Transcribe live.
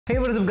Hey,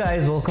 what is up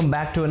guys, welcome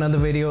back to another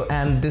video,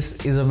 and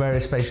this is a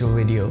very special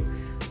video.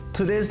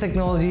 Today's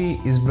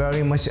technology is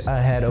very much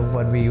ahead of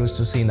what we used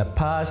to see in the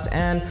past,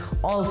 and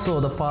also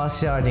the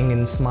fast charging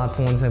in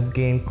smartphones have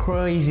gained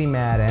crazy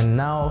mad, and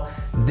now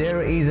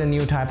there is a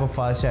new type of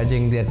fast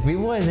charging that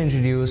Vivo has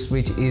introduced,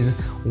 which is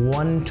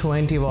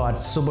 120 watt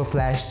Super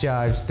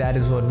FlashCharge. That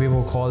is what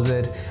Vivo calls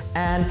it,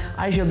 and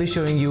I shall be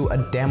showing you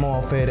a demo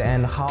of it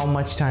and how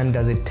much time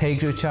does it take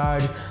to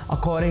charge.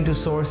 According to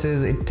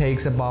sources, it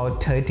takes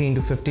about 13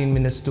 to 15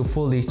 minutes to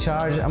fully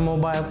charge a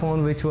mobile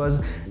phone which was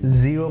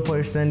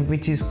 0%,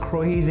 which is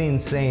crazy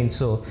insane.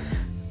 So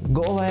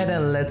go ahead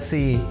and let's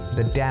see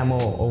the demo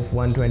of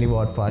 120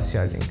 watt fast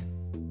charging.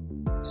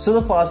 So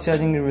the fast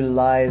charging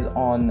relies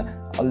on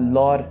a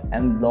lot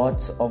and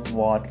lots of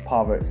watt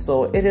power.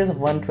 So it is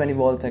 120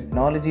 volt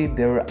technology.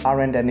 There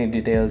aren't any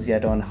details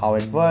yet on how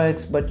it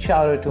works, but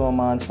shout out to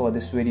Aman for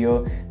this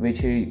video which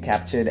he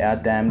captured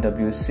at the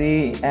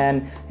MWC,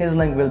 and his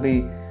link will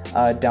be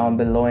down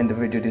below in the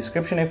video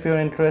description if you're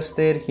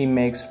interested. He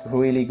makes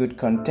really good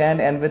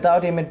content, and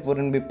without him it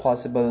wouldn't be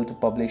possible to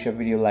publish a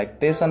video like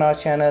this on our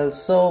channel,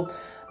 so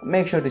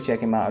make sure to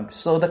check him out.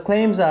 So the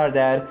claims are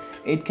that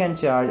it can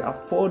charge a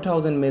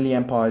 4000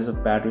 milliamp hours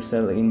of battery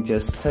cell in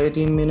just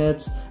 13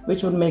 minutes,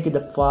 which would make it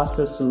the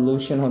fastest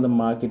solution on the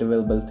market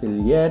available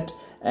till yet,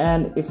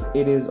 and if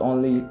it is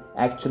only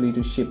actually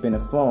to ship in a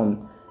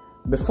phone.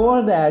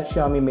 Before that,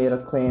 Xiaomi made a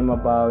claim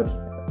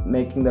about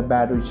making the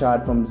battery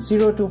charge from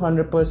 0 to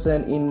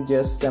 100% in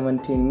just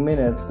 17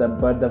 minutes,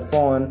 but the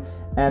phone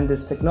and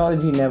this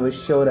technology never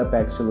showed up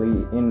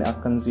actually in a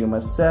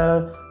consumer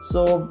cell.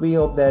 So we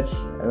hope that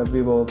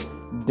Vivo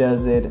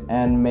does it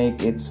and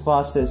make its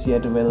fastest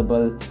yet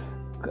available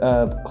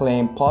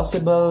claim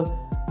possible.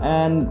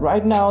 And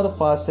right now the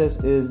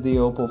fastest is the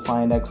Oppo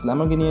Find X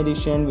Lamborghini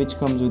edition, which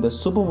comes with a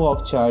super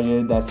walk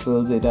charger that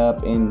fills it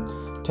up in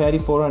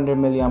 3400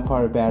 milliamp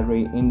hour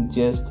battery in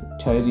just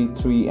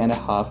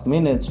 33.5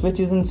 minutes, which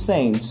is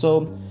insane.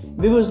 So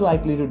Vivo is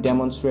likely to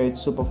demonstrate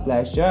Super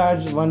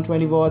FlashCharge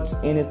 120 watts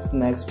in its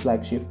next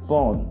flagship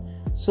phone.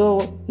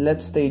 So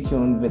let's stay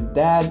tuned with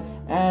that,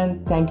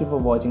 and thank you for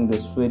watching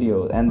this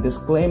video. And this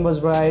claim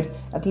was right.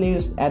 At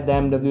least at the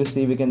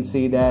MWC we can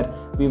see that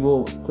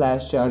Vivo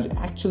FlashCharge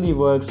actually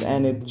works,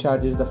 and it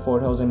charges the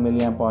 4000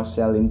 milliamp hour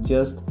cell in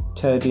just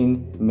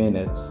 13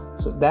 minutes.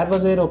 So that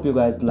was it. Hope you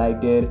guys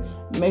liked it.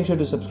 Make sure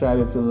to subscribe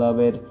if you love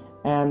it,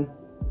 and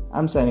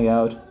I'm signing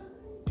out.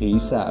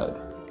 Peace out.